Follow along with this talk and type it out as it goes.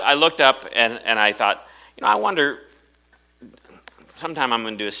I looked up and I thought, I wonder, sometime I'm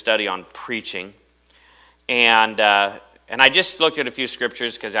going to do a study on preaching. And I just looked at a few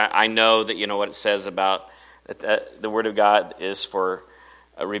scriptures because I know that what it says about that the Word of God is for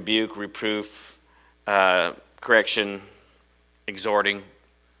a rebuke, reproof, correction, exhorting,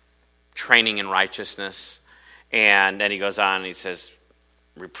 training in righteousness. And then he goes on and he says,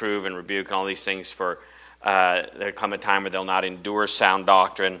 reprove and rebuke and all these things for there'll come a time where they'll not endure sound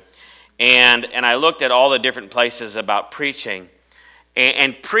doctrine. And I looked at all the different places about preaching.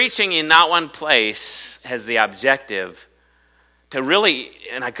 And preaching in not one place has the objective to really,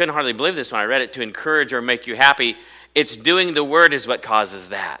 and I couldn't hardly believe this when I read it, to encourage or make you happy. It's doing the word is what causes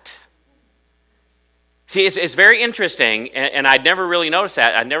that. See, it's very interesting, and I'd never really noticed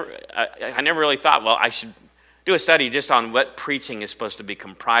that. I never really thought, well, I should do a study just on what preaching is supposed to be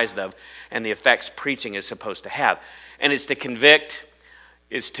comprised of and the effects preaching is supposed to have. And it's to convict,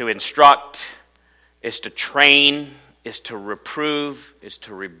 it's to instruct, it's to train, it's to reprove, it's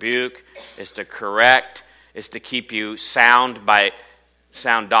to rebuke, it's to correct, it's to keep you sound by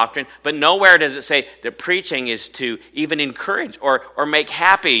sound doctrine. But nowhere does it say that preaching is to even encourage or make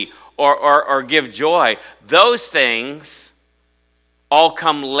happy or give joy. Those things all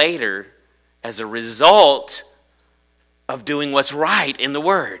come later as a result of doing what's right in the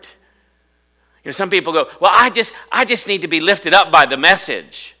Word. Some people go, well, I just need to be lifted up by the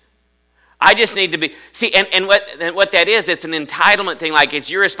message. I just need to be... See, and what that is, it's an entitlement thing, like it's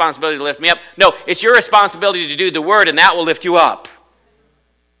your responsibility to lift me up. No, it's your responsibility to do the Word, and that will lift you up.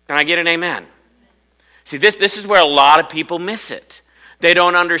 Can I get an amen? See, this is where a lot of people miss it. They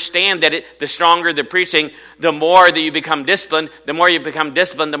don't understand that the stronger the preaching, the more that you become disciplined. The more you become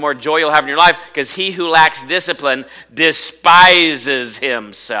disciplined, the more joy you'll have in your life, because he who lacks discipline despises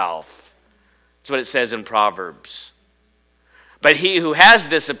himself. That's what it says in Proverbs. But he who has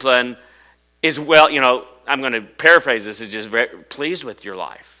discipline is, I'm going to paraphrase this, is just very pleased with your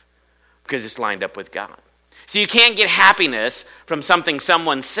life because it's lined up with God. So you can't get happiness from something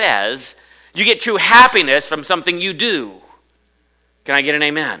someone says. You get true happiness from something you do. Can I get an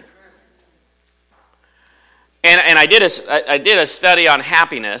amen? And I did a study on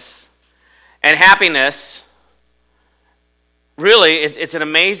happiness, and happiness really it's an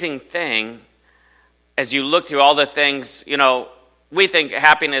amazing thing as you look through all the things. We think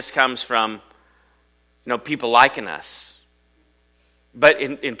happiness comes from people liking us, but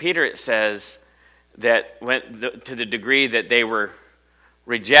in Peter it says that to the degree that they were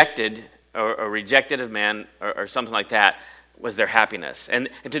rejected or rejected of men or something like that, was their happiness. And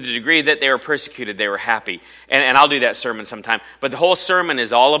to the degree that they were persecuted, they were happy. And I'll do that sermon sometime. But the whole sermon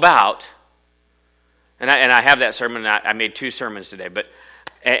is all about, and I have that sermon, I made 2 sermons today,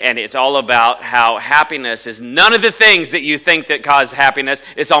 and it's all about how happiness is none of the things that you think that cause happiness.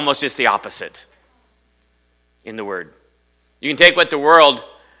 It's almost just the opposite in the Word. You can take what the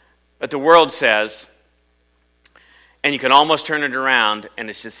world says, and you can almost turn it around, and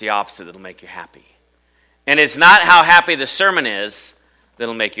it's just the opposite that'll make you happy. And it's not how happy the sermon is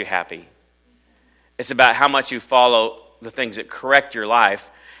that'll make you happy. It's about how much you follow the things that correct your life,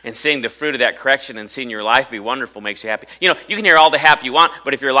 and seeing the fruit of that correction and seeing your life be wonderful makes you happy. You can hear all the happy you want,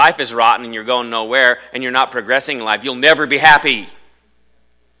 but if your life is rotten and you're going nowhere and you're not progressing in life, you'll never be happy.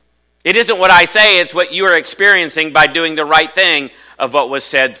 It isn't what I say, it's what you are experiencing by doing the right thing of what was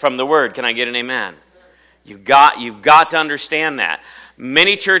said from the Word. Can I get an amen? You've got to understand that.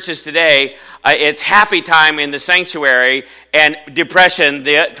 Many churches today, it's happy time in the sanctuary and depression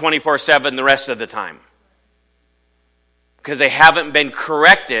 24/7 the rest of the time. Because they haven't been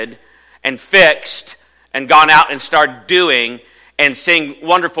corrected and fixed and gone out and started doing and seeing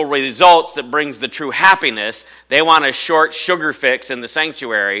wonderful results that brings the true happiness. They want a short sugar fix in the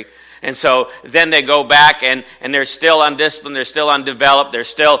sanctuary. And so then they go back and they're still undisciplined, they're still undeveloped, they're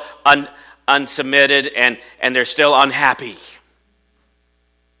still unsubmitted, and they're still unhappy.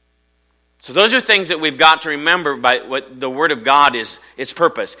 So those are things that we've got to remember by what the Word of God is, its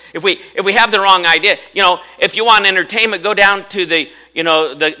purpose. If we have the wrong idea, if you want entertainment, go down to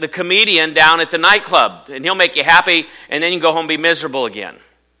the comedian down at the nightclub, and he'll make you happy, and then you go home and be miserable again.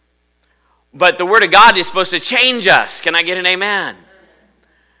 But the Word of God is supposed to change us. Can I get an amen?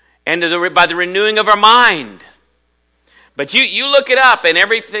 And by the renewing of our mind. But you look it up, and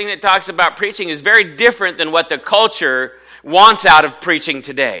everything that talks about preaching is very different than what the culture wants out of preaching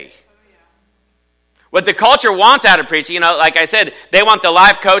today. What the culture wants out of preaching, like I said, they want the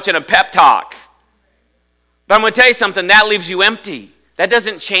life coach and a pep talk. But I'm going to tell you something, that leaves you empty. That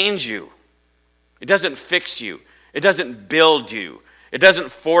doesn't change you. It doesn't fix you. It doesn't build you. It doesn't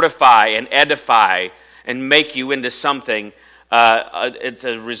fortify and edify and make you into something It's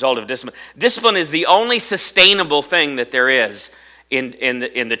a result of discipline. Discipline is the only sustainable thing that there is in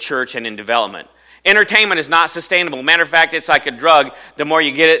the church and in development. Entertainment is not sustainable. Matter of fact, it's like a drug. The more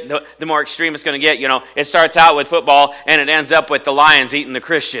you get it, the more extreme it's going to get. You know, it starts out with football, and it ends up with the lions eating the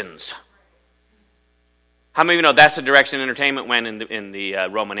Christians. How many of you know that's the direction entertainment went in the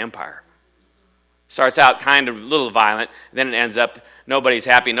Roman Empire? Starts out kind of a little violent, then it ends up nobody's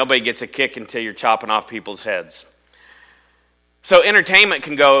happy, nobody gets a kick until you're chopping off people's heads. So entertainment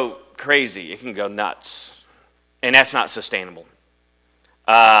can go crazy. It can go nuts. And that's not sustainable.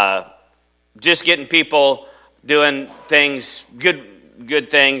 Just getting people doing things, good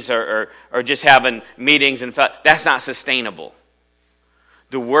things, or just having meetings and that's not sustainable.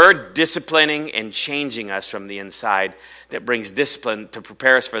 The word disciplining and changing us from the inside that brings discipline to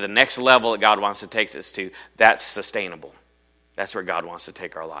prepare us for the next level that God wants to take us to, that's sustainable. That's where God wants to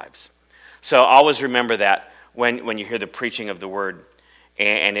take our lives. So always remember that when you hear the preaching of the word,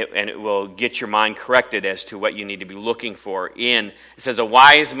 and it will get your mind corrected as to what you need to be looking for in. It says, a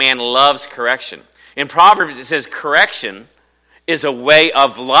wise man loves correction. In Proverbs, it says correction is a way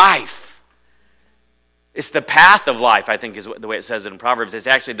of life. It's the path of life, I think is the way it says it in Proverbs. It's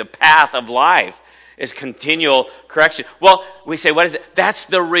actually the path of life is continual correction. Well, we say, what is it? That's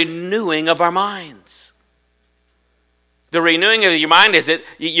the renewing of our minds. The renewing of your mind is that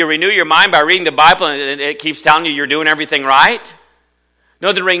you renew your mind by reading the Bible and it keeps telling you you're doing everything right.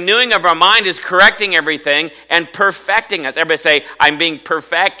 No, the renewing of our mind is correcting everything and perfecting us. Everybody say, I'm being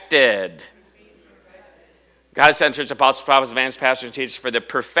perfected. God has sent church apostles, prophets, evangelists, pastors, and teachers for the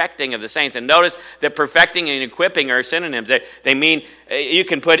perfecting of the saints. And notice that perfecting and equipping are synonyms. They mean, you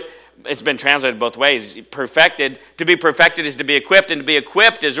can put, it's been translated both ways. Perfected, to be perfected is to be equipped, and to be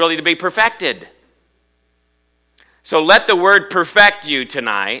equipped is really to be perfected. So let the word perfect you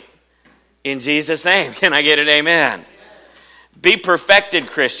tonight in Jesus' name. Can I get an amen? Be perfected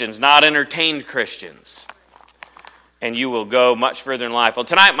Christians, not entertained Christians. And you will go much further in life. Well,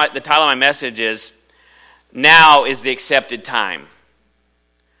 tonight, the title of my message is, Now is the Accepted Time.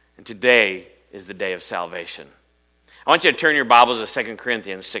 And today is the day of salvation. I want you to turn your Bibles to 2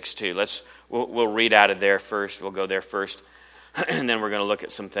 Corinthians 6:2. We'll read out of there first. We'll go there first. And then we're going to look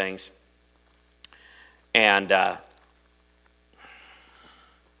at some things. And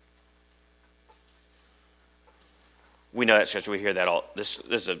we know that scripture. We hear that all. This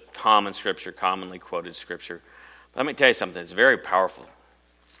is a common scripture, commonly quoted scripture. But let me tell you something. It's very powerful.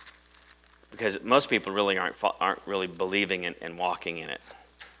 Because most people really aren't really believing and walking in it.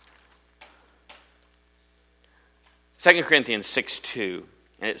 2 Corinthians 6:2,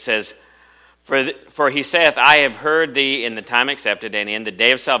 and it says, For he saith, I have heard thee in the time accepted, and in the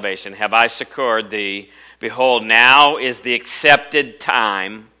day of salvation have I succored thee. Behold, now is the accepted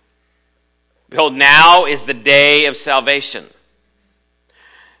time. Behold, now is the day of salvation.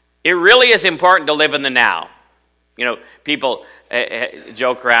 It really is important to live in the now. You know, people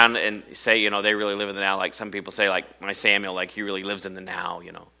joke around and say, you know, they really live in the now. Like some people say, like my Samuel, like he really lives in the now,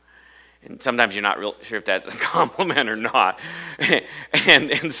 you know. And sometimes you're not real sure if that's a compliment or not.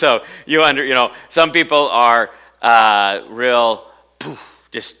 and so some people are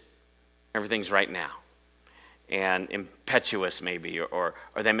just everything's right now. And impetuous maybe, or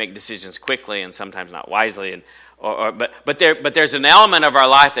they make decisions quickly and sometimes not wisely. But there's an element of our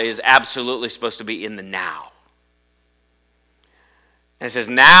life that is absolutely supposed to be in the now. And it says,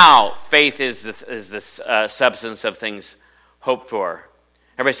 now faith is the substance of things hoped for.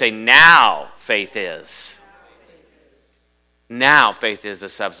 Everybody say, now faith is. Now faith is the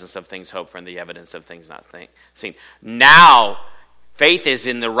substance of things hoped for and the evidence of things not seen. Now faith is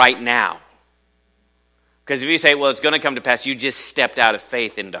in the right now. Because if you say, well, it's going to come to pass, you just stepped out of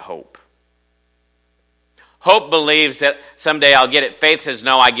faith into hope. Hope believes that someday I'll get it. Faith says,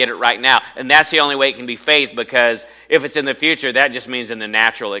 no, I get it right now. And that's the only way it can be faith, because if it's in the future, that just means in the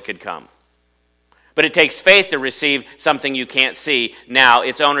natural it could come. But it takes faith to receive something you can't see now.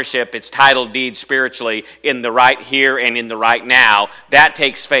 Its ownership, its title deed spiritually in the right here and in the right now. That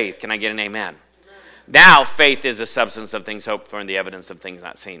takes faith. Can I get an amen? Now faith is the substance of things hoped for and the evidence of things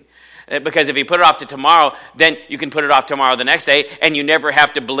not seen. Because if you put it off to tomorrow, then you can put it off tomorrow the next day, and you never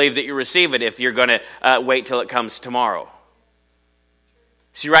have to believe that you receive it if you're going to wait till it comes tomorrow.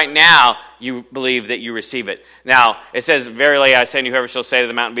 See, right now, you believe that you receive it. Now, it says, Verily I say unto you, whoever shall say to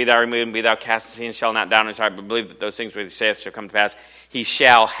the mountain, Be thou removed, and be thou cast into the sea, and shall not doubt in his heart, but believe that those things which he saith shall come to pass, he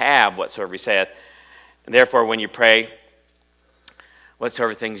shall have whatsoever he saith. And therefore, when you pray,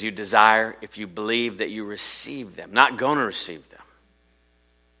 whatsoever things you desire, if you believe that you receive them, not going to receive them,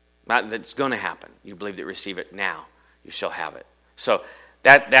 not that it's going to happen, you believe that you receive it now, you shall have it. So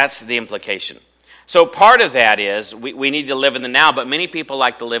that's the implication. So part of that is we need to live in the now, but many people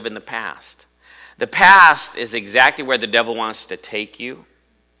like to live in the past. The past is exactly where the devil wants to take you.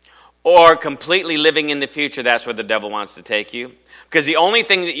 Or completely living in the future, that's where the devil wants to take you. Because the only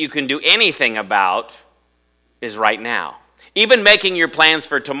thing that you can do anything about is right now. Even making your plans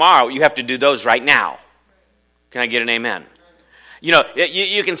for tomorrow, you have to do those right now. Can I get an amen? You know,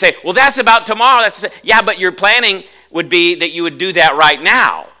 you can say, well, that's about tomorrow. Yeah, but your planning would be that you would do that right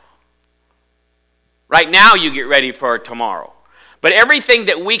now. Right now you get ready for tomorrow. But everything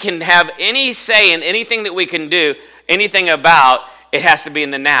that we can have any say in, anything that we can do, anything about, it has to be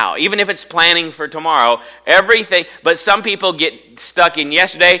in the now. Even if it's planning for tomorrow, everything. But some people get stuck in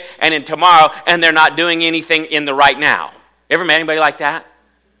yesterday and in tomorrow, and they're not doing anything in the right now. Ever met anybody like that?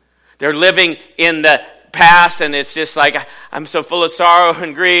 They're living in the past, and it's just like, I'm so full of sorrow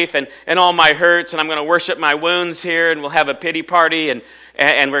and grief and all my hurts, and I'm going to worship my wounds here, and we'll have a pity party, and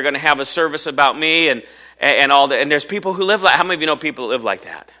we're going to have a service about me, and all that. And there's people who live like, how many of you know people who live like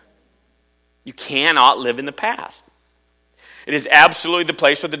that? You cannot live in the past. It is absolutely the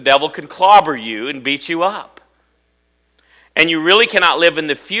place where the devil can clobber you and beat you up. And you really cannot live in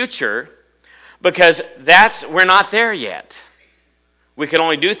the future because we're not there yet. We can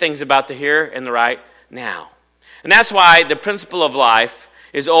only do things about the here and the right now. And that's why the principle of life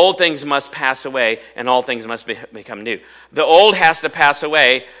is old things must pass away and all things must become new. The old has to pass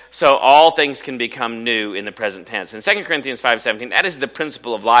away so all things can become new in the present tense. In 2 Corinthians 5:17, that is the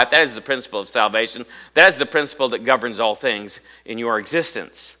principle of life. That is the principle of salvation. That is the principle that governs all things in your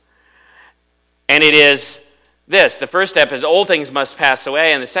existence. And it is this. The first step is old things must pass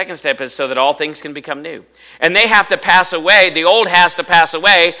away, and the second step is so that all things can become new. And they have to pass away. The old has to pass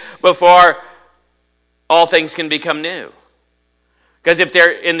away before all things can become new. Because if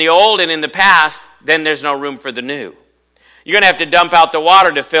they're in the old and in the past, then there's no room for the new. You're going to have to dump out the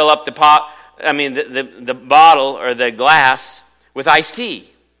water to fill up the bottle or the glass with iced tea.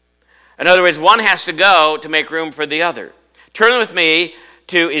 In other words, one has to go to make room for the other. Turn with me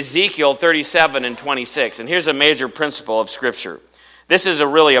to Ezekiel 37 and 26. And here's a major principle of Scripture. This is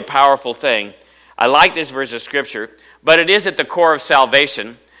really a powerful thing. I like this verse of Scripture, but it is at the core of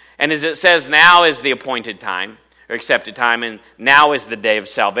salvation. And as it says, now is the appointed time, or accepted time, and now is the day of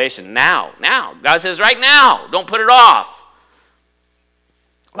salvation. Now. God says right now. Don't put it off.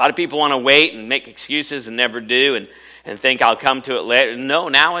 A lot of people want to wait and make excuses and never do and think I'll come to it later. No,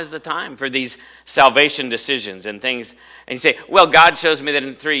 now is the time for these salvation decisions and things. And you say, well, God shows me that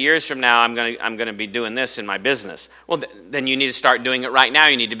in 3 years from now I'm going to be doing this in my business. Well, then you need to start doing it right now.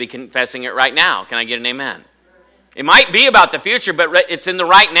 You need to be confessing it right now. Can I get an amen? It might be about the future, but it's in the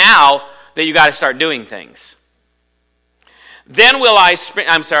right now that you got to start doing things. Then will I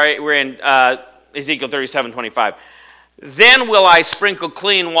we're in Ezekiel 37:25. Then will I sprinkle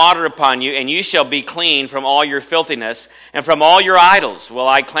clean water upon you, and you shall be clean from all your filthiness, and from all your idols will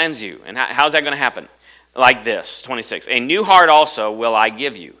I cleanse you. And how's that going to happen? Like this, 26. A new heart also will I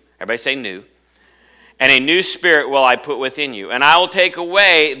give you. Everybody say new. And a new spirit will I put within you. And I will take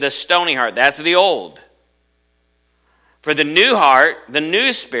away the stony heart. That's the old. For the new heart, the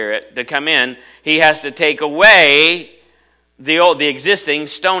new spirit to come in, he has to take away the existing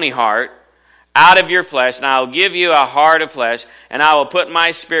stony heart out of your flesh, and I will give you a heart of flesh, and I will put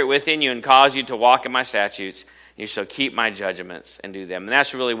my spirit within you and cause you to walk in my statutes. You shall keep my judgments and do them. And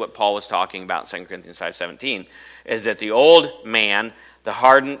that's really what Paul was talking about in 2 Corinthians 5:17, is that the old man, the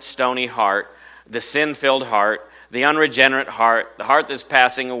hardened, stony heart, the sin-filled heart, the unregenerate heart, the heart that's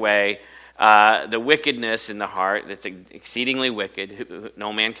passing away, the wickedness in the heart that's exceedingly wicked,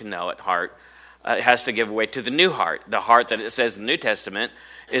 no man can know it, heart, has to give way to the new heart. The heart that it says in the New Testament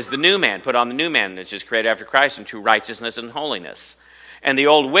is the new man. Put on the new man, which is created after Christ in true righteousness and holiness. And the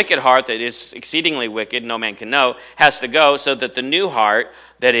old wicked heart that is exceedingly wicked, no man can know, has to go so that the new heart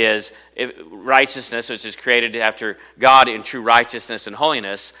that is righteousness, which is created after God in true righteousness and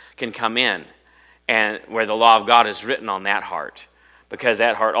holiness, can come in. And where the law of God is written on that heart. Because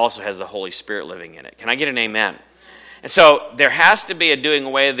that heart also has the Holy Spirit living in it. Can I get an amen? And so there has to be a doing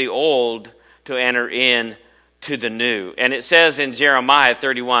away of the old to enter in to the new. And it says in Jeremiah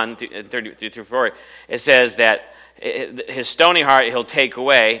 31, 33 through 4, it says that his stony heart he'll take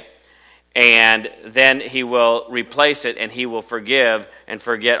away, and then he will replace it, and he will forgive and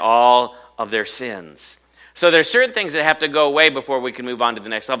forget all of their sins. So there's certain things that have to go away before we can move on to the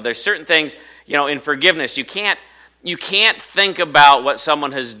next level. There's certain things, in forgiveness, you can't think about what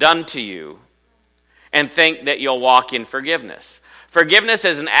someone has done to you and think that you'll walk in forgiveness. Forgiveness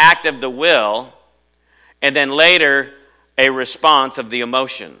is an act of the will, and then later a response of the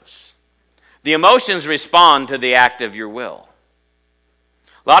emotions. The emotions respond to the act of your will.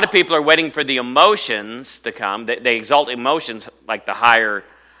 lot of people are waiting for the emotions to come. They exalt emotions like the higher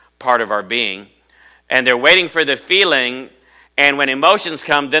part of our being. And they're waiting for the feeling, and when emotions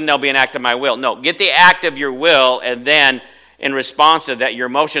come, then there'll be an act of my will. No, get the act of your will, and then in response to that, your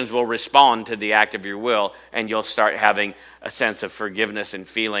emotions will respond to the act of your will, and you'll start having a sense of forgiveness and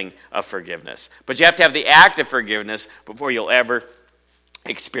feeling of forgiveness. But you have to have the act of forgiveness before you'll ever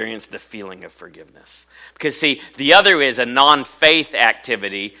experience the feeling of forgiveness. Because, see, the other is a non-faith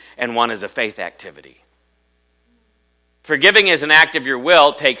activity, and one is a faith activity. Forgiving as an act of your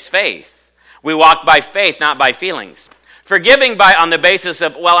will takes faith. We walk by faith, not by feelings. Forgiving on the basis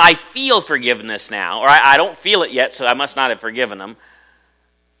of, well, I feel forgiveness now, or I don't feel it yet, so I must not have forgiven them.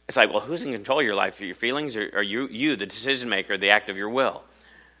 It's like, well, who's in control of your life? Your feelings, or are you, the decision maker, the act of your will?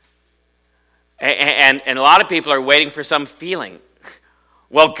 And a lot of people are waiting for some feeling.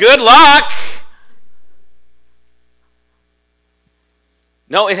 Well, good luck.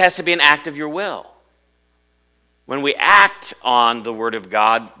 No, it has to be an act of your will. When we act on the Word of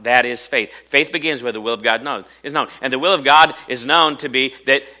God, that is faith. Faith begins where the will of God is known. And the will of God is known to be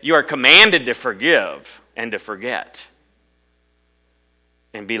that you are commanded to forgive and to forget.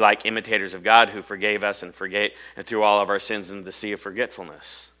 And be like imitators of God who forgave us and threw all of our sins into the sea of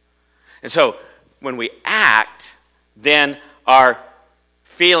forgetfulness. And so, when we act, then our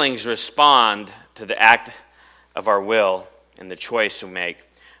feelings respond to the act of our will and the choice we make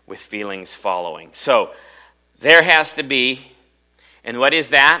with feelings following. So, there has to be, and what is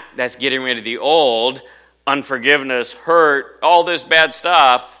that? That's getting rid of the old, unforgiveness, hurt, all this bad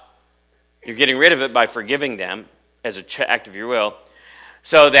stuff. You're getting rid of it by forgiving them as an act of your will,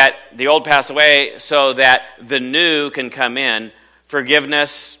 so that the old pass away, so that the new can come in.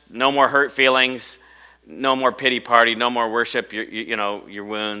 Forgiveness, no more hurt feelings, no more pity party, no more worship your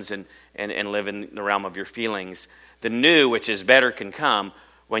wounds and live in the realm of your feelings. The new, which is better, can come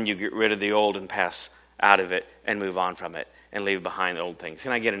when you get rid of the old and pass out of it and move on from it and leave behind the old things.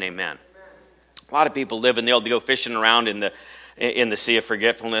 Can I get an amen? A lot of people live in the old. They go fishing around in the sea of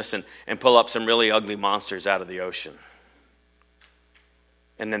forgetfulness and pull up some really ugly monsters out of the ocean.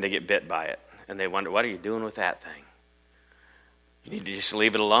 And then they get bit by it. And they wonder, what are you doing with that thing? You need to just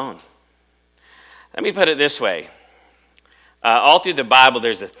leave it alone. Let me put it this way. All through the Bible,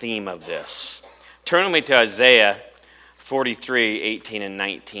 there's a theme of this. Turn with me to Isaiah 43, 18 and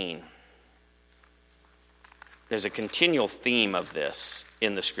 19. There's a continual theme of this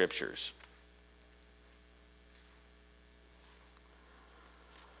in the Scriptures.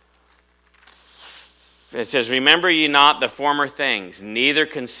 It says, remember ye not the former things, neither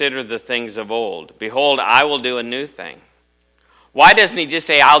consider the things of old. Behold, I will do a new thing. Why doesn't he just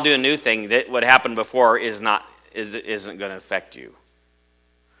say, I'll do a new thing, that what happened before isn't going to affect you?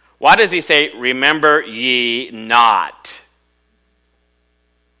 Why does he say, remember ye not?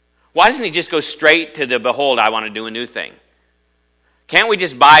 Why doesn't he just go straight to the, behold, I want to do a new thing? Can't we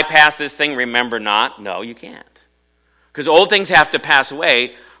just bypass this thing, remember not? No, you can't. Because old things have to pass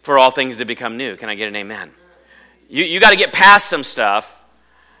away for all things to become new. Can I get an amen? You got to get past some stuff,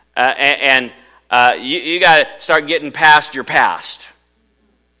 and you got to start getting past your past.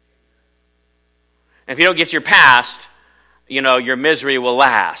 And if you don't get your past, your misery will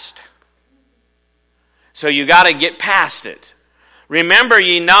last. So you got to get past it. Remember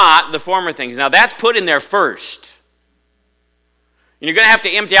ye not the former things. Now that's put in there first. And you're going to have to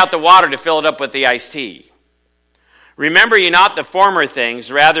empty out the water to fill it up with the iced tea. Remember ye not the former things,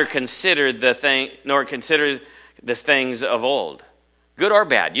 rather consider the things of old. Good or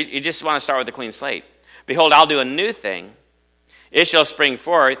bad. You just want to start with a clean slate. Behold, I'll do a new thing. It shall spring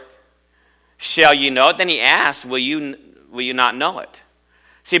forth. Shall you know it? Then he asks, will you not know it?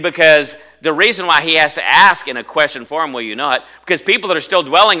 See, because the reason why he has to ask in a question form, will you know it? Because people that are still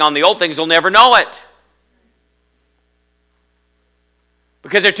dwelling on the old things will never know it.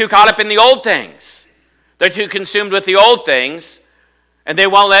 Because they're too caught up in the old things. They're too consumed with the old things, and they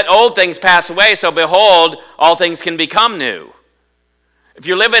won't let old things pass away, so behold, all things can become new. If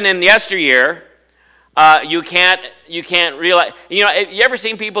you're living in yesteryear, you can't realize. You ever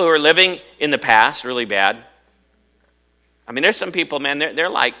seen people who are living in the past really bad? I mean, there's some people, man, they're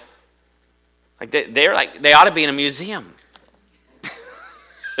like they ought to be in a museum.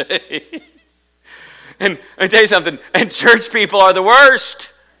 And I tell you something, and church people are the worst.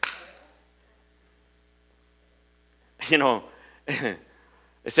 It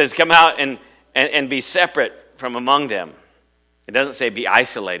says, come out and be separate from among them. It doesn't say be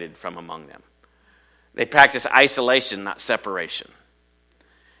isolated from among them. They practice isolation, not separation.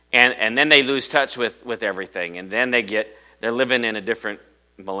 And then they lose touch with everything. And then they're living in a different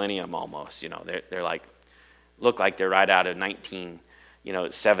millennium almost. They're like, look like they're right out of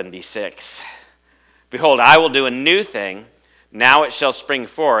 76. Behold, I will do a new thing. Now it shall spring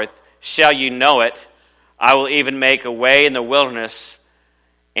forth. Shall you know it? I will even make a way in the wilderness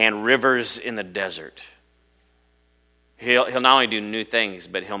and rivers in the desert. He'll not only do new things,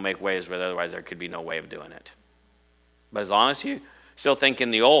 but he'll make ways where otherwise there could be no way of doing it. But as long as you still think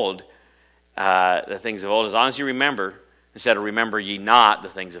in the old, the things of old, as long as you remember, instead of remember ye not the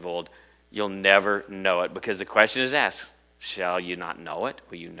things of old, you'll never know it. Because the question is asked, shall you not know it?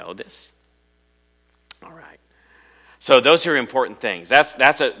 Will you know this? All right. So those are important things.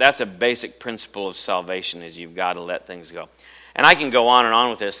 That's a basic principle of salvation, is you've got to let things go. And I can go on and on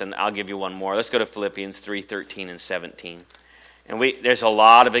with this, and I'll give you one more. Let's go to Philippians 3:13 and 17. And there's a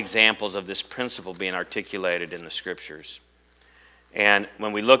lot of examples of this principle being articulated in the Scriptures. And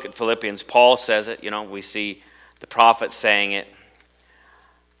when we look at Philippians, Paul says it. We see the prophet saying it.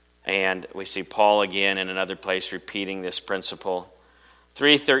 And we see Paul again in another place repeating this principle.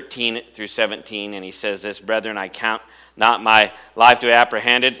 3:13 through 17, and he says this, Brethren, I count not my life to be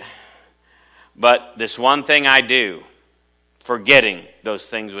apprehended, but this one thing I do, forgetting those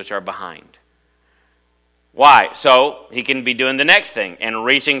things which are behind. Why? So he can be doing the next thing and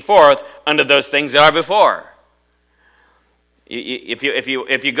reaching forth unto those things that are before. If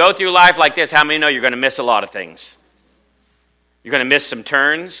you go through life like this, how many know you're going to miss a lot of things? You're going to miss some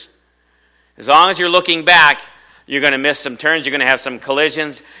turns. As long as you're looking back, you're going to miss some turns. You're going to have some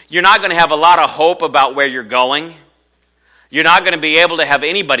collisions. You're not going to have a lot of hope about where you're going. You're not going to be able to have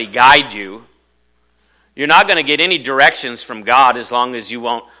anybody guide you. You're not going to get any directions from God as long as you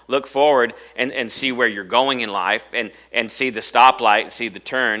won't look forward and see where you're going in life and see the stoplight, see the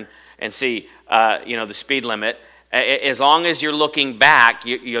turn, and see the speed limit. As long as you're looking back,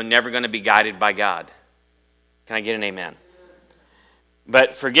 you're never going to be guided by God. Can I get an amen?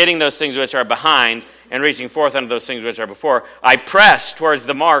 But forgetting those things which are behind and reaching forth unto those things which are before, I press towards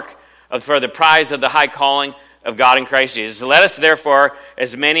the mark for the prize of the high calling of God in Christ Jesus. Let us therefore,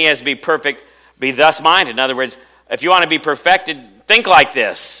 as many as be perfect, be thus minded. In other words, if you want to be perfected, think like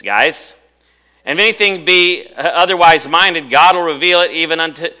this, guys. And if anything be otherwise minded, God will reveal it even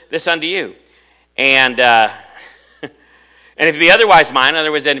unto you. And and if you be otherwise minded, in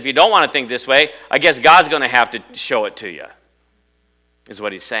other words, then if you don't want to think this way, I guess God's going to have to show it to you, is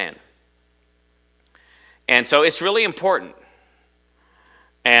what he's saying. And so it's really important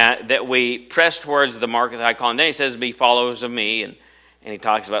that we press towards the mark of the high calling. And then he says, be followers of me, and he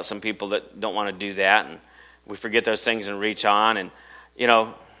talks about some people that don't want to do that, and we forget those things and reach on. And,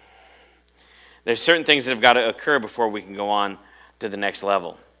 there's certain things that have got to occur before we can go on to the next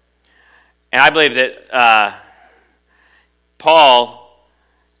level. And I believe that Paul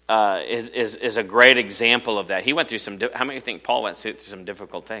is a great example of that. He went through how many think Paul went through some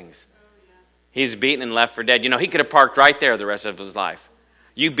difficult things? He's beaten and left for dead. He could have parked right there the rest of his life.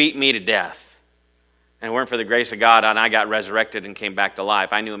 You beat me to death. And it weren't for the grace of God, and I got resurrected and came back to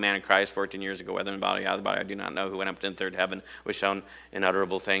life. I knew a man in Christ 14 years ago, whether in the body or out of the body, I do not know, who went up to the third heaven, was shown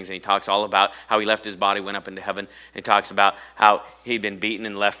unutterable things. And he talks all about how he left his body, went up into heaven. And he talks about how he'd been beaten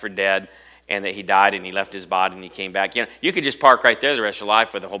and left for dead, and that he died and he left his body and he came back. You could just park right there the rest of your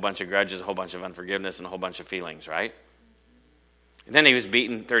life with a whole bunch of grudges, a whole bunch of unforgiveness, and a whole bunch of feelings, right? And then he was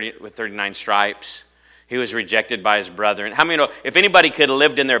beaten with 39 stripes. He was rejected by his brethren. How many know, if anybody could have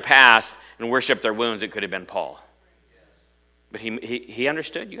lived in their past and worshiped their wounds, it could have been Paul. But he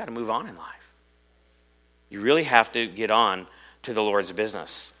understood you got to move on in life. You really have to get on to the Lord's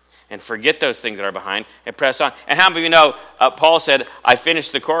business and forget those things that are behind and press on. And how many of you know, Paul said, I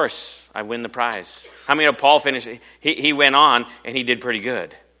finished the course, I win the prize. How many know Paul finished? He went on and he did pretty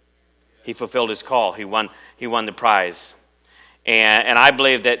good. He fulfilled his call. He won the prize. And I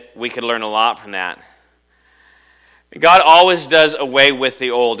believe that we could learn a lot from that. God always does away with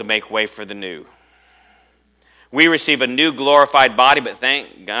the old to make way for the new. We receive a new glorified body, but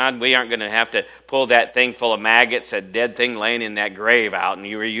thank God we aren't going to have to pull that thing full of maggots, that dead thing laying in that grave out, and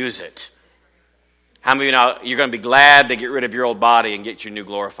you reuse it. How many of you know you're going to be glad to get rid of your old body and get your new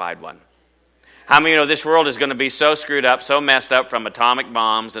glorified one? How many of you know this world is going to be so screwed up, so messed up from atomic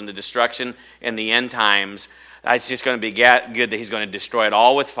bombs and the destruction in the end times, it's just going to be good that he's going to destroy it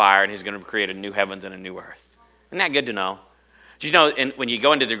all with fire, and he's going to create a new heavens and a new earth. Isn't that good to know? Did you know when you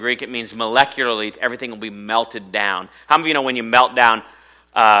go into the Greek, it means molecularly everything will be melted down. How many of you know when you melt down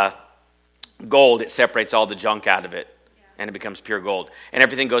gold, it separates all the junk out of it, and it becomes pure gold. And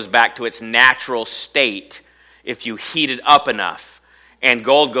everything goes back to its natural state if you heat it up enough. And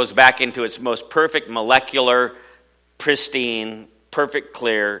gold goes back into its most perfect molecular, pristine, perfect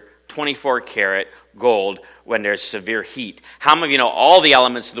clear, 24 karat gold when there's severe heat. How many of you know all the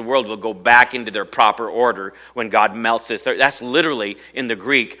elements of the world will go back into their proper order when God melts this? That's literally in the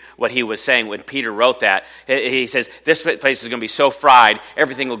Greek what he was saying when Peter wrote that. He says, this place is going to be so fried,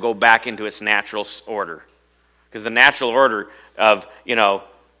 everything will go back into its natural order. Because the natural order of,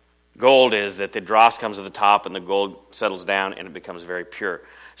 gold is that the dross comes to the top and the gold settles down and it becomes very pure.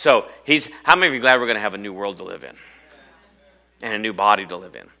 So how many of you are glad we're going to have a new world to live in? And a new body to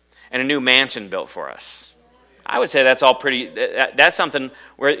live in? And a new mansion built for us? I would say that's all pretty, that's something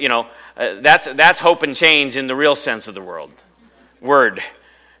where, that's hope and change in the real sense of the word.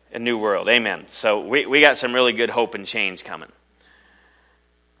 A new world. Amen. So we got some really good hope and change coming.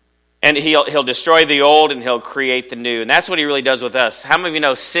 And he'll destroy the old and he'll create the new. And that's what he really does with us. How many of you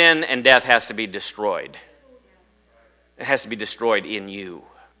know sin and death has to be destroyed? It has to be destroyed in you.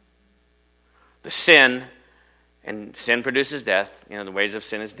 The sin, and sin produces death. The wages of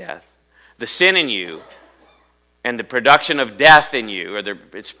sin is death. The sin in you and the production of death in you, or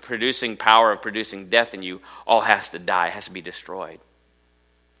its producing power of producing death in you, all has to die, has to be destroyed.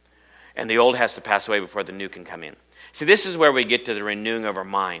 And the old has to pass away before the new can come in. See, this is where we get to the renewing of our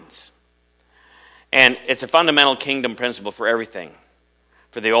minds. And it's a fundamental kingdom principle for everything.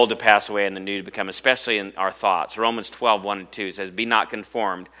 For the old to pass away and the new to become, especially in our thoughts. Romans 12, 1 and 2 says, be not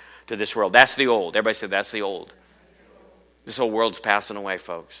conformed to this world. That's the old. Everybody said, that's the old. This whole world's passing away,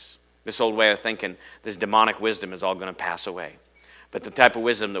 folks. This old way of thinking, this demonic wisdom is all going to pass away. But the type of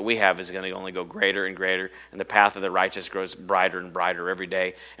wisdom that we have is going to only go greater and greater, and the path of the righteous grows brighter and brighter every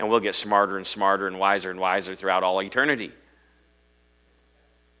day, and we'll get smarter and smarter and wiser throughout all eternity.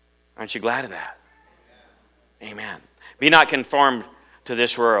 Aren't you glad of that? Amen. Be not conformed to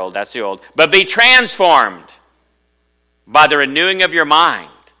this world, that's the old, but be transformed by the renewing of your mind,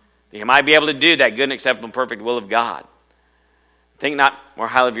 that you might be able to do that good and acceptable and perfect will of God. Think not more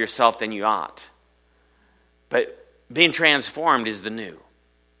highly of yourself than you ought. But being transformed is the new.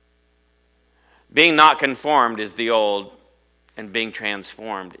 Being not conformed is the old, and being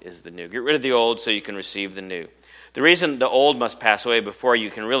transformed is the new. Get rid of the old so you can receive the new. The reason the old must pass away before you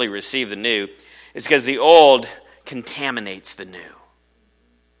can really receive the new is because the old contaminates the new.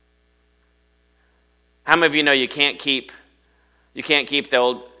 How many of you know you can't keep the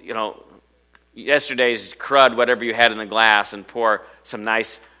old, yesterday's crud, whatever you had in the glass, and pour some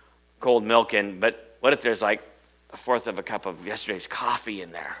nice cold milk in, but what if there's like a fourth of a cup of yesterday's coffee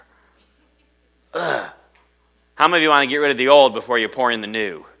in there? Ugh. How many of you want to get rid of the old before you pour in the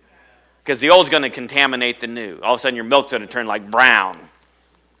new? Because the old's going to contaminate the new. All of a sudden your milk's going to turn like brown. And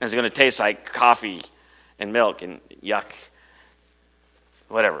it's going to taste like coffee and milk and yuck.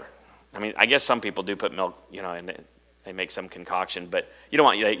 Whatever. I mean, I guess some people do put milk, and they make some concoction, but you don't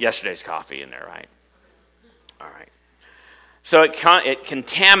want yesterday's coffee in there, right? All right. So it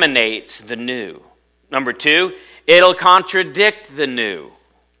contaminates the new. Number 2, it'll contradict the new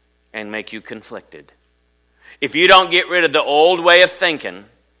and make you conflicted. If you don't get rid of the old way of thinking,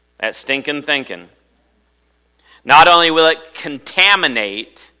 that stinking thinking, not only will it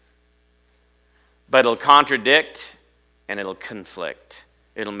contaminate, but it'll contradict and it'll conflict.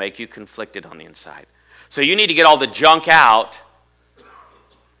 It'll make you conflicted on the inside. So you need to get all the junk out,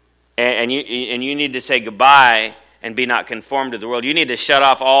 and you need to say goodbye and be not conformed to the world. You need to shut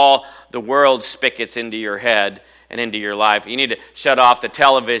off all the world's spigots into your head and into your life. You need to shut off the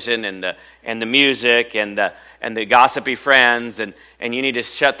television and the music and the gossipy friends, and you need to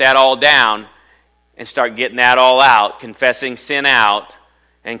shut that all down and start getting that all out, confessing sin out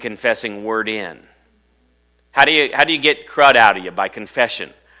and confessing word in. How do you get crud out of you? By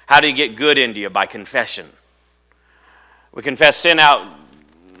confession. How do you get good into you? By confession. We confess sin out.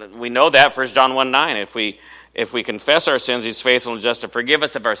 We know that, 1 John 1:9. If we confess our sins, he's faithful and just to forgive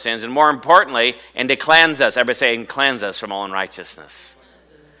us of our sins, and more importantly, and to cleanse us. Everybody say, and cleanse us from all unrighteousness.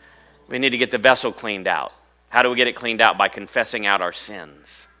 We need to get the vessel cleaned out. How do we get it cleaned out? By confessing out our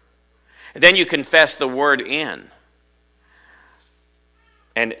sins. And then you confess the word in,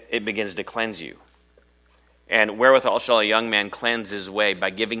 and it begins to cleanse you. And wherewithal shall a young man cleanse his way? By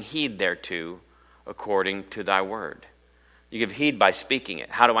giving heed thereto according to thy word. You give heed by speaking it.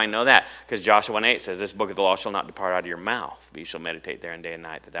 How do I know that? Because Joshua 1:8 says, this book of the law shall not depart out of your mouth, but you shall meditate therein day and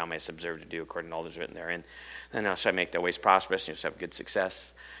night, that thou mayest observe to do according to all that is written therein. Then thou shalt make thy ways prosperous, and you shall have good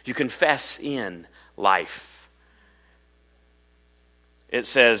success. You confess in life. It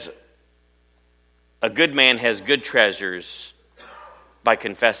says, a good man has good treasures by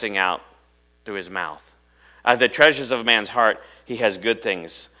confessing out through his mouth. Out of the treasures of a man's heart, he has good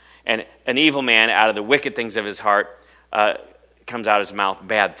things. And an evil man, out of the wicked things of his heart, comes out of his mouth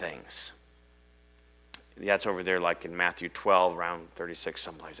bad things. that's over there like in Matthew 12, around 36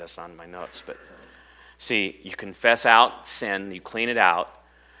 someplace. That's not in my notes. But see, you confess out sin, you clean it out,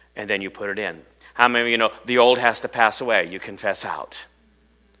 and then you put it in. How many of you know the old has to pass away? You confess out.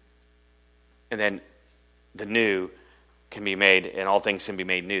 And then the new can be made, and all things can be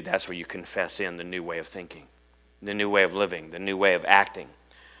made new. That's where you confess in the new way of thinking, the new way of living, the new way of acting.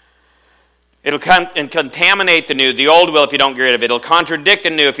 It'll come and contaminate the new. The old will if you don't get rid of it. It'll contradict the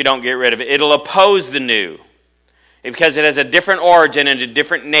new if you don't get rid of it. It'll oppose the new because it has a different origin and a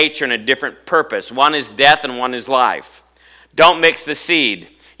different nature and a different purpose. One is death and one is life. Don't mix the seed.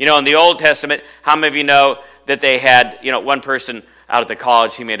 You know, in the Old Testament, how many of you know that they had, you know, one person out at the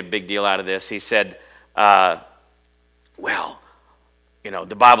college, he made a big deal out of this. He said, well, you know,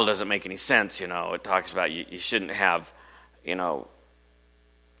 the Bible doesn't make any sense, you know. It talks about you shouldn't have, you know,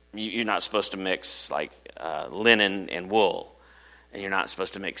 you're not supposed to mix like linen and wool. And you're not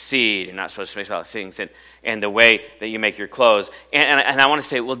supposed to mix seed. You're not supposed to mix all these things. And the way that you make your clothes. And I want to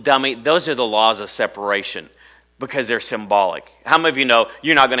say, well, dummy, those are the laws of separation because they're symbolic. How many of you know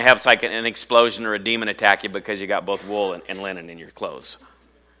you're not going to have like an explosion or a demon attack you because you got both wool and linen in your clothes?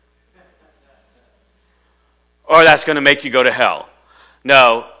 Or that's going to make you go to hell.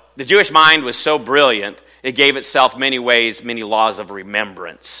 No, the Jewish mind was so brilliant, it gave itself many ways, many laws of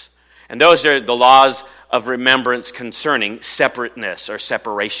remembrance. And those are the laws of remembrance concerning separateness or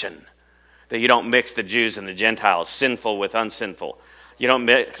separation. That you don't mix the Jews and the Gentiles, sinful with unsinful. You don't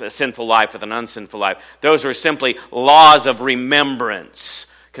mix a sinful life with an unsinful life. Those are simply laws of remembrance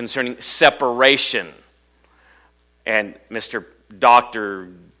concerning separation. And Mr. Dr.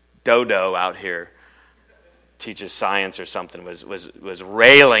 Dodo out here teaches science or something was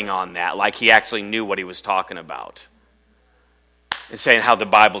railing on that like he actually knew what he was talking about. And saying how the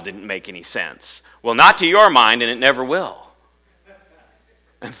Bible didn't make any sense. Well, not to your mind, and it never will.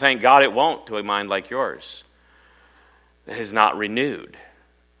 And thank God it won't to a mind like yours that is not renewed.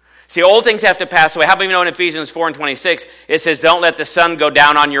 See, old things have to pass away. How about you know in Ephesians 4 and 26, it says, don't let the sun go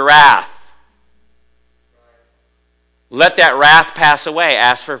down on your wrath. Let that wrath pass away.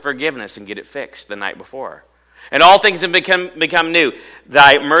 Ask for forgiveness and get it fixed the night before. And all things have become new.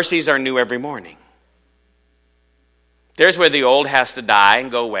 Thy mercies are new every morning. There's where the old has to die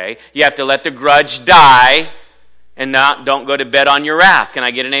and go away. You have to let the grudge die and don't go to bed on your wrath. Can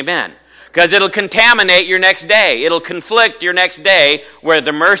I get an amen? Because it'll contaminate your next day. It'll conflict your next day where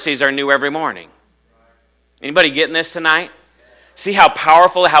the mercies are new every morning. Anybody getting this tonight? See how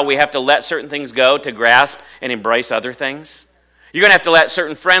powerful, how we have to let certain things go to grasp and embrace other things? You're going to have to let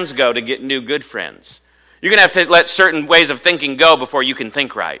certain friends go to get new good friends. You're going to have to let certain ways of thinking go before you can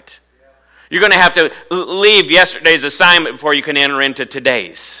think right. You're going to have to leave yesterday's assignment before you can enter into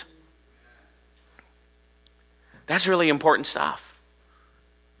today's. That's really important stuff.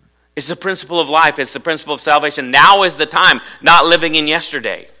 It's the principle of life. It's the principle of salvation. Now is the time, not living in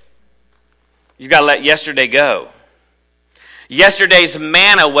yesterday. You've got to let yesterday go. Yesterday's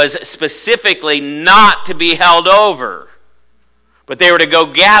manna was specifically not to be held over, but they were to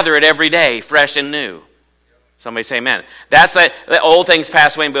go gather it every day, fresh and new. Somebody say amen. That's like old things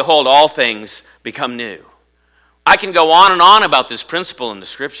pass away, and behold, all things become new. I can go on and on about this principle in the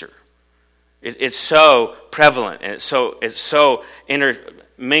Scripture. It's so prevalent, and it's so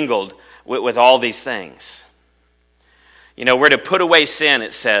intermingled with all these things. You know, we're to put away sin,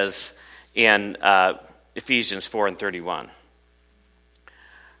 it says in Ephesians 4 and 31.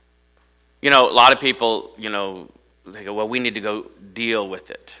 You know, a lot of people, you know, they go, well, we need to go deal with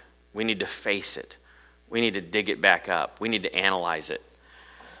it. We need to face it. We need to dig it back up. We need to analyze it.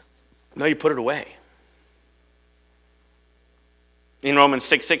 No, you put it away. In Romans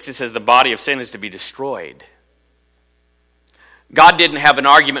 6:6 it says the body of sin is to be destroyed. God didn't have an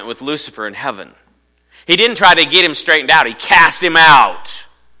argument with Lucifer in heaven. He didn't try to get him straightened out. He cast him out.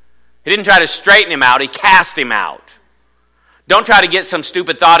 He didn't try to straighten him out. He cast him out. Don't try to get some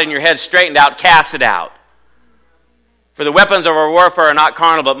stupid thought in your head straightened out. Cast it out. For the weapons of our warfare are not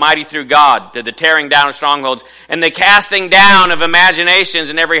carnal, but mighty through God, to the tearing down of strongholds, and the casting down of imaginations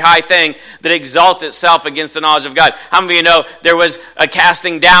and every high thing that exalts itself against the knowledge of God. How many of you know there was a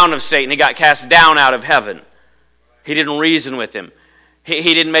casting down of Satan? He got cast down out of heaven. He didn't reason with him. He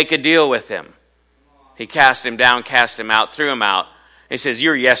didn't make a deal with him. He cast him down, cast him out, threw him out. He says,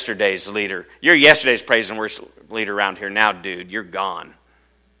 you're yesterday's leader. You're yesterday's praise and worship leader around here now, dude. You're gone.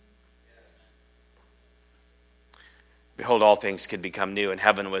 Behold, all things could become new, and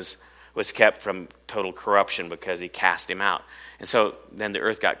heaven was kept from total corruption because he cast him out. And so then the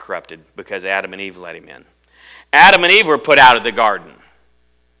earth got corrupted because Adam and Eve let him in. Adam and Eve were put out of the garden.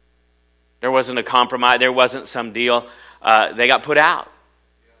 There wasn't a compromise. There wasn't some deal. They got put out.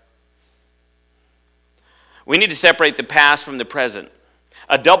 We need to separate the past from the present.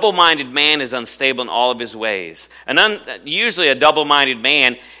 A double-minded man is unstable in all of his ways. Usually a double-minded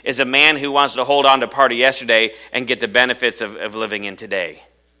man is a man who wants to hold on to part of yesterday and get the benefits of living in today.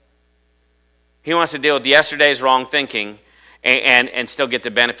 He wants to deal with yesterday's wrong thinking and still get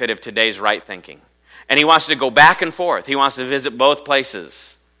the benefit of today's right thinking. And he wants to go back and forth. He wants to visit both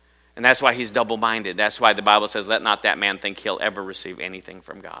places. And that's why he's double-minded. That's why the Bible says, let not that man think he'll ever receive anything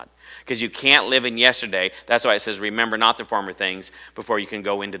from God. Because you can't live in yesterday. That's why it says, remember not the former things before you can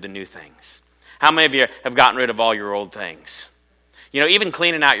go into the new things. How many of you have gotten rid of all your old things? Even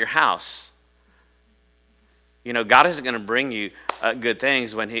cleaning out your house. God isn't going to bring you good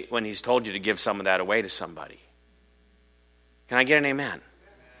things when he's told you to give some of that away to somebody. Can I get an amen?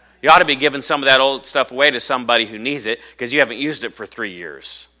 You ought to be giving some of that old stuff away to somebody who needs it because you haven't used it for 3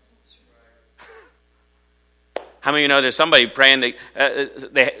 years. How many of you know there's somebody praying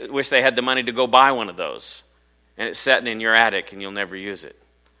that they wish they had the money to go buy one of those, and it's sitting in your attic and you'll never use it?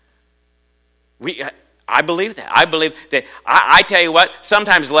 I believe that. I believe that. I tell you what,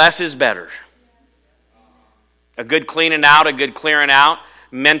 sometimes less is better. A good cleaning out, a good clearing out,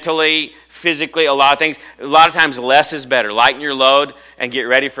 mentally, physically, a lot of things. A lot of times less is better. Lighten your load and get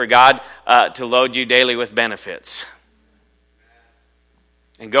ready for God to load you daily with benefits.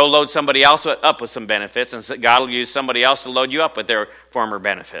 And go load somebody else up with some benefits, and God will use somebody else to load you up with their former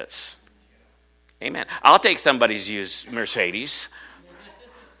benefits. Amen. I'll take somebody's used Mercedes.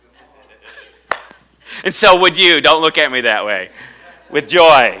 And so would you. Don't look at me that way. With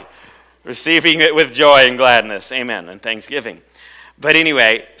joy. Receiving it with joy and gladness. Amen. And thanksgiving. But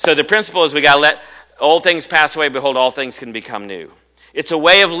anyway, so the principle is we got to let old things pass away. Behold, all things can become new. It's a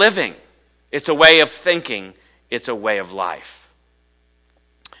way of living. It's a way of thinking. It's a way of life.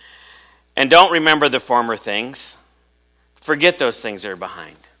 And don't remember the former things. Forget those things that are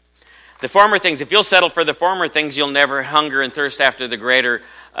behind. The former things, if you'll settle for the former things, you'll never hunger and thirst after the greater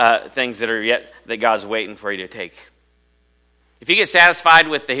things that God's waiting for you to take. If you get satisfied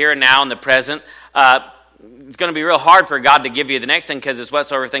with the here and now and the present, it's going to be real hard for God to give you the next thing because it's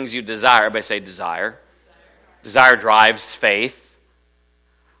whatsoever things you desire. Everybody say desire. Desire drives faith.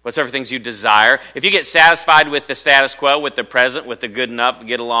 Whatsoever things you desire. If you get satisfied with the status quo, with the present, with the good enough,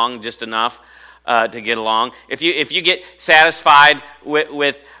 get along just enough to get along. If you get satisfied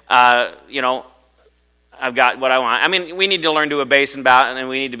with I've got what I want. I mean, we need to learn to abase and bow, and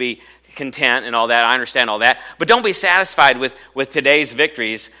we need to be content and all that. I understand all that. But don't be satisfied with today's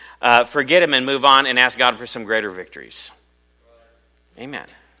victories. Forget them and move on and ask God for some greater victories. Amen.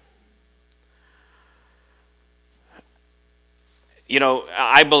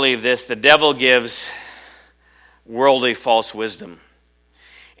 I believe this. The devil gives worldly false wisdom.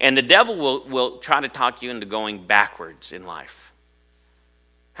 And the devil will try to talk you into going backwards in life.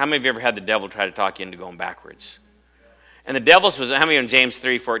 How many of you ever had the devil try to talk you into going backwards? And the devil's wisdom, how many in James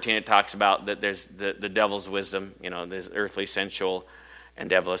 3:14 it talks about that there's the devil's wisdom, there's earthly, sensual, and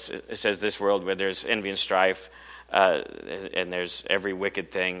devilish. It says this world where there's envy and strife, and there's every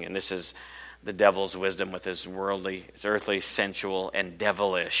wicked thing, and this is the devil's wisdom with his worldly, his earthly, sensual, and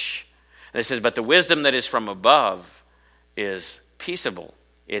devilish. And it says, but the wisdom that is from above is peaceable.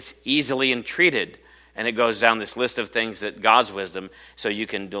 It's easily entreated. And it goes down this list of things that God's wisdom, so you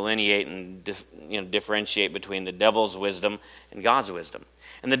can delineate and differentiate between the devil's wisdom and God's wisdom.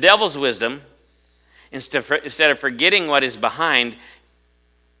 And the devil's wisdom, instead of forgetting what is behind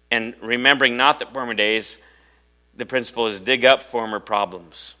and remembering not the former days, the principle is dig up former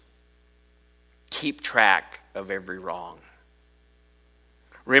problems. Keep track of every wrong.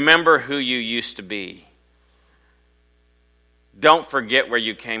 Remember who you used to be. Don't forget where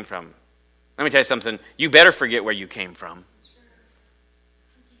you came from. Let me tell you something. You better forget where you came from.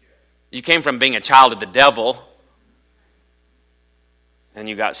 You came from being a child of the devil, and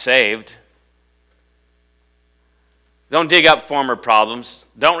you got saved. Don't dig up former problems.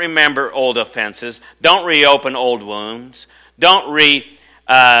 Don't remember old offenses. Don't reopen old wounds. Don't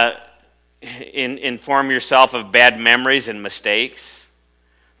inform yourself of bad memories and mistakes.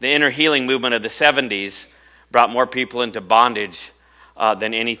 The inner healing movement of the 70s brought more people into bondage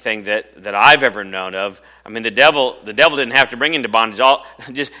than anything that I've ever known of. I mean, the devil didn't have to bring into bondage.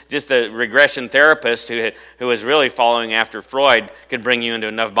 Just the regression therapist who was really following after Freud could bring you into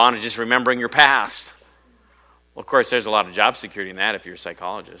enough bondage just remembering your past. Well, of course, there's a lot of job security in that if you're a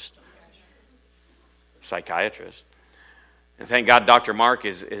psychologist, psychiatrist. And thank God Dr. Mark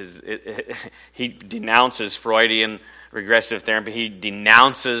he denounces Freudian regressive therapy. He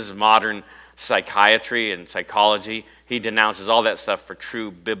denounces modern psychiatry and psychology. He denounces all that stuff for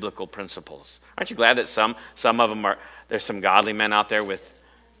true biblical principles. Aren't you glad that some of them there's some godly men out there with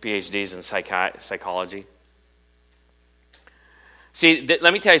PhDs in psychology? See,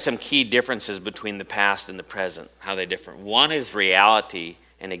 let me tell you some key differences between the past and the present, how they're different. One is reality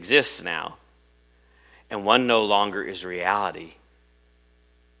and exists now, and one no longer is reality.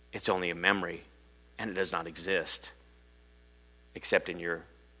 It's only a memory, and it does not exist except in your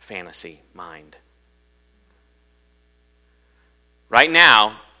fantasy mind. Right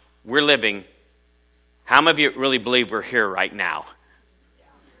now, we're living. How many of you really believe we're here right now?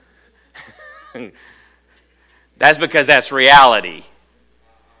 That's because that's reality.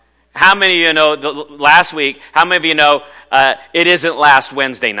 How many of you know, last week, how many of you know it isn't last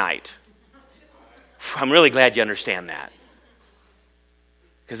Wednesday night? I'm really glad you understand that.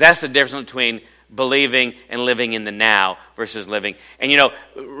 Because that's the difference between believing and living in the now versus living. And you know,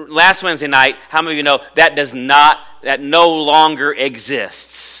 last Wednesday night, how many of you know that no longer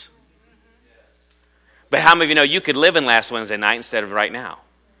exists? But how many of you know you could live in last Wednesday night instead of right now?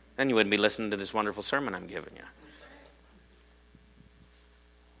 Then you wouldn't be listening to this wonderful sermon I'm giving you.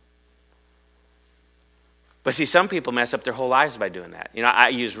 But see, some people mess up their whole lives by doing that. You know, I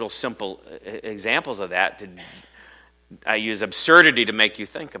use real simple examples of that. I use absurdity to make you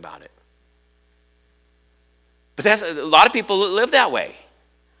think about it. But that's a lot of people live that way.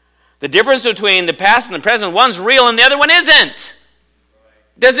 The difference between the past and the present, one's real and the other one isn't.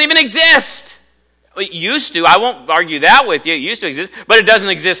 It doesn't even exist. It used to. I won't argue that with you. It used to exist, but it doesn't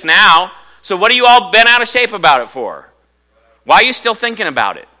exist now. So what are you all bent out of shape about it for? Why are you still thinking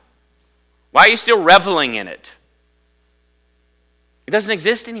about it? Why are you still reveling in it? It doesn't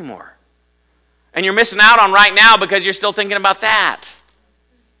exist anymore. And you're missing out on right now because you're still thinking about that.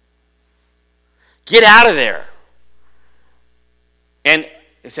 Get out of there. And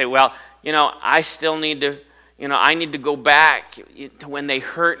you say, well, you know, I still need to, you know, I need to go back to when they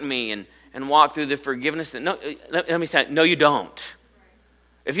hurt me and walk through the forgiveness. No, let me say, no, you don't.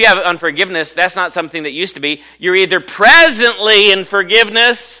 If you have unforgiveness, that's not something that used to be. You're either presently in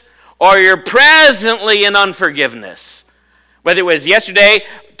forgiveness or you're presently in unforgiveness. Whether it was yesterday,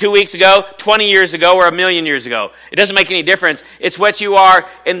 2 weeks ago, 20 years ago, or 1,000,000 years ago. It doesn't make any difference. It's what you are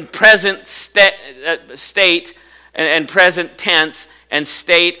in present state and present tense and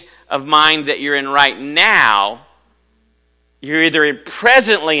state of mind that you're in right now. You're either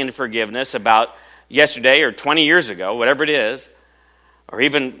presently in forgiveness about yesterday or 20 years ago, whatever it is, or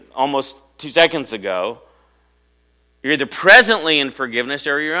even almost 2 seconds ago. You're either presently in forgiveness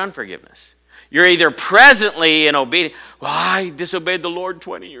or you're unforgiveness. You're either presently in obedience. Well, I disobeyed the Lord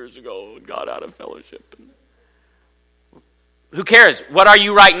 20 years ago and got out of fellowship. Who cares? What are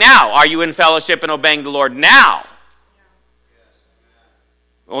you right now? Are you in fellowship and obeying the Lord now?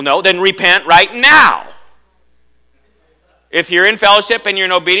 Well, no, then repent right now. If you're in fellowship and you're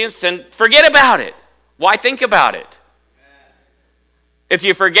in obedience, then forget about it. Why think about it? If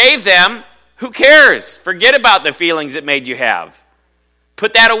you forgave them, who cares? Forget about the feelings it made you have.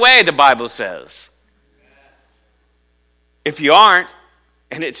 Put that away, the Bible says. If you aren't,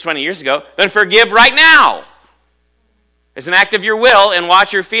 and it's 20 years ago, then forgive right now. It's an act of your will, and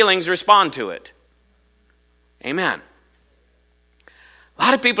watch your feelings respond to it. Amen. A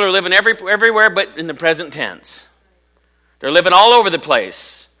lot of people are living everywhere but in the present tense. They're living all over the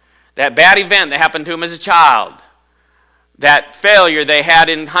place. That bad event that happened to them as a child. That failure they had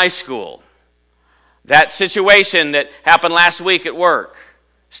in high school. That situation that happened last week at work.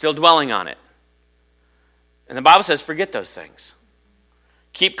 Still dwelling on it. And the Bible says, forget those things.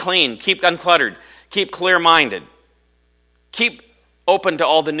 Keep clean. Keep uncluttered. Keep clear-minded. Keep open to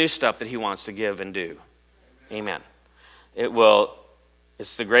all the new stuff that He wants to give and do. Amen.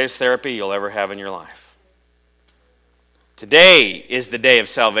 It's the greatest therapy you'll ever have in your life. Today is the day of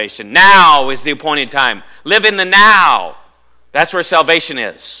salvation. Now is the appointed time. Live in the now. That's where salvation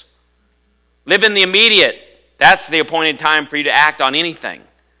is. Live in the immediate. That's the appointed time for you to act on anything.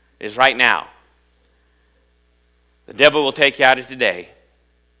 Is right now. The devil will take you out of today.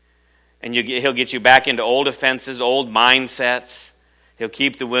 And he'll get you back into old offenses, old mindsets. He'll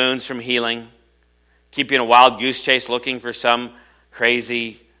keep the wounds from healing. Keep you in a wild goose chase looking for some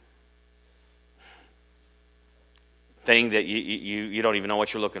crazy thing that you don't even know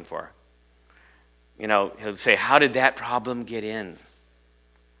what you're looking for. You know, he'll say, how did that problem get in?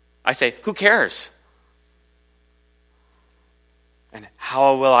 I say, who cares? And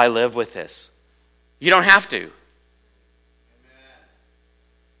how will I live with this? You don't have to. Amen.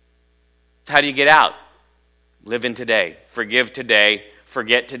 How do you get out? Live in today. Forgive today.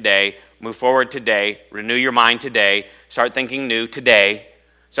 Forget today. Move forward today. Renew your mind today. Start thinking new today.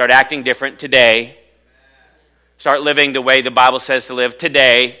 Start acting different today. Start living the way the Bible says to live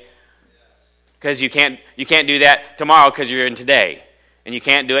today. Because you can't do that tomorrow because you're in today. And you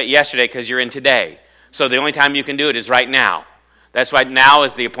can't do it yesterday because you're in today. So the only time you can do it is right now. That's why now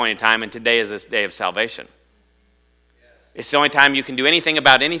is the appointed time, and today is this day of salvation. It's the only time you can do anything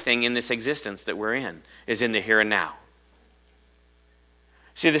about anything in this existence that we're in, is in the here and now.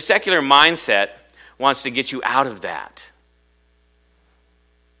 See, the secular mindset wants to get you out of that.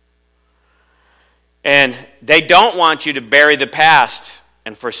 And they don't want you to bury the past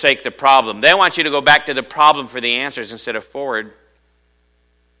and forsake the problem. They want you to go back to the problem for the answers instead of forward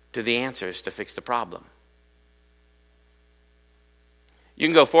to the answers to fix the problem. You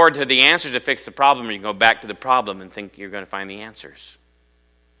can go forward to the answers to fix the problem, or you can go back to the problem and think you're going to find the answers.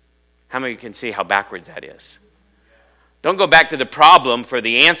 How many of you can see how backwards that is? Don't go back to the problem for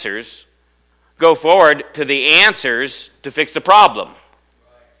the answers. Go forward to the answers to fix the problem.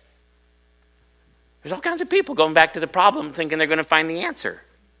 There's all kinds of people going back to the problem thinking they're going to find the answer.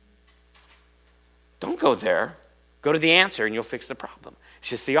 Don't go there. Go to the answer and you'll fix the problem. It's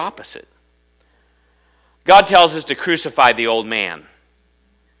just the opposite. God tells us to crucify the old man.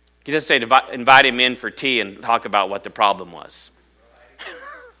 He doesn't say to invite him in for tea and talk about what the problem was.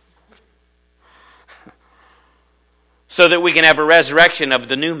 So that we can have a resurrection of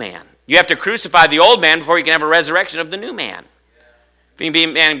the new man. You have to crucify the old man before you can have a resurrection of the new man.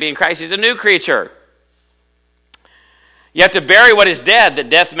 Being in Christ, he's a new creature. You have to bury what is dead, that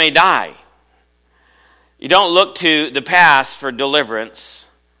death may die. You don't look to the past for deliverance.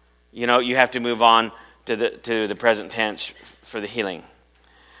 You have to move on to the present tense for the healing.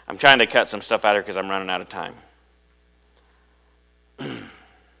 I'm trying to cut some stuff out here because I'm running out of time.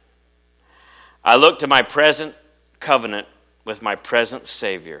 I look to my present covenant with my present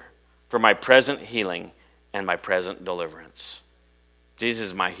Savior for my present healing and my present deliverance. Jesus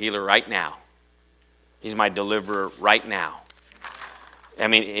is my healer right now. He's my deliverer right now. I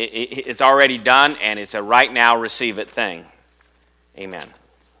mean, it's already done, and it's a right now receive it thing. Amen.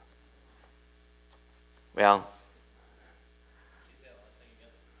 Well,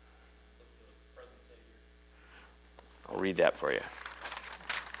 I'll read that for you.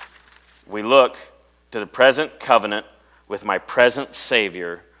 We look to the present covenant with my present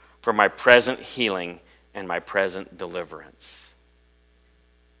Savior for my present healing and my present deliverance.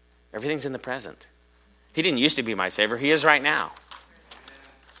 Everything's in the present. He didn't used to be my Savior. He is right now.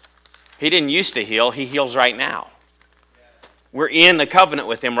 He didn't used to heal. He heals right now. We're in the covenant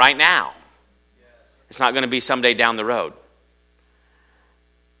with him right now. It's not going to be someday down the road.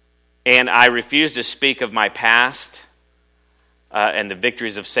 And I refuse to speak of my past and the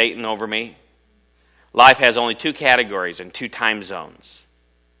victories of Satan over me. Life has only two categories and two time zones.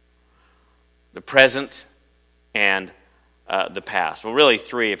 The present and the past. Well, really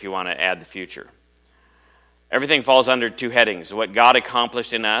three if you want to add the future. Everything falls under two headings. What God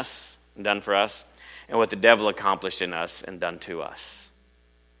accomplished in us and done for us, and what the devil accomplished in us and done to us.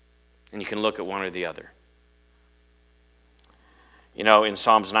 And you can look at one or the other. In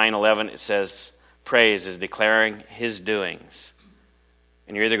Psalms 9:11 it says, praise is declaring his doings.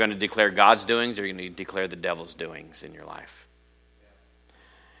 And you're either going to declare God's doings or you're going to declare the devil's doings in your life.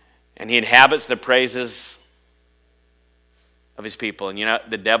 And he inhabits the praises of his people. And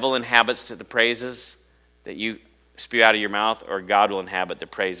the devil inhabits the praises that you spew out of your mouth, or God will inhabit the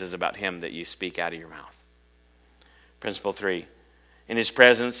praises about him that you speak out of your mouth. Principle 3. In his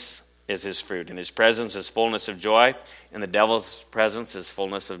presence is his fruit. In his presence is fullness of joy. In the devil's presence is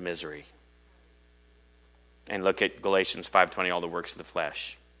fullness of misery. And look at Galatians 5:20, all the works of the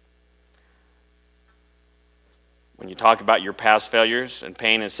flesh. When you talk about your past failures and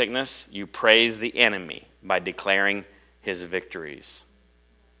pain and sickness, you praise the enemy by declaring his victories.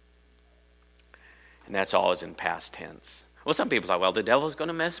 And that's always in past tense. Well, some people thought, the devil's going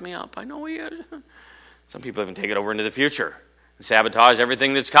to mess me up. I know he is. Some people even take it over into the future and sabotage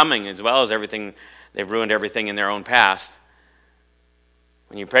everything that's coming, as well as everything. They've ruined everything in their own past.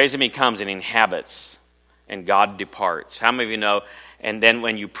 When you praise him, he comes and inhabits, and God departs. How many of you know? And then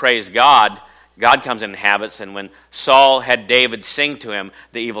when you praise God, God comes and inhabits, and when Saul had David sing to him,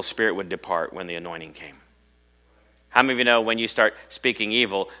 the evil spirit would depart when the anointing came. How many of you know when you start speaking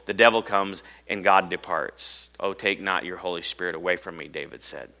evil, the devil comes and God departs? Oh, take not your Holy Spirit away from me, David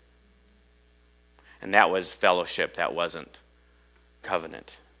said. And that was fellowship. That wasn't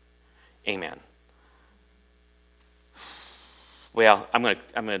covenant. Amen. Well, I'm going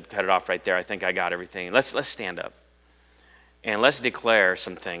to cut it off right there. I think I got everything. Let's stand up. And let's declare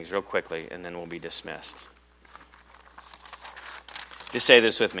some things real quickly, and then we'll be dismissed. Just say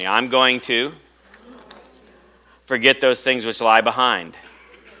this with me. I'm going to forget those things which lie behind.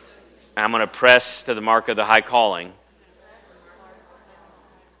 I'm going to press to the mark of the high calling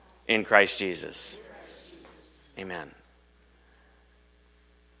in Christ Jesus. Amen.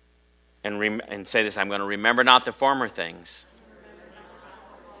 And say this, I'm going to remember not the former things,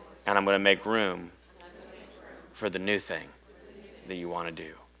 And I'm going to make room for the new thing that you want to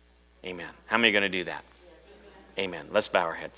do. Amen. How many are going to do that? Amen. Let's bow our head.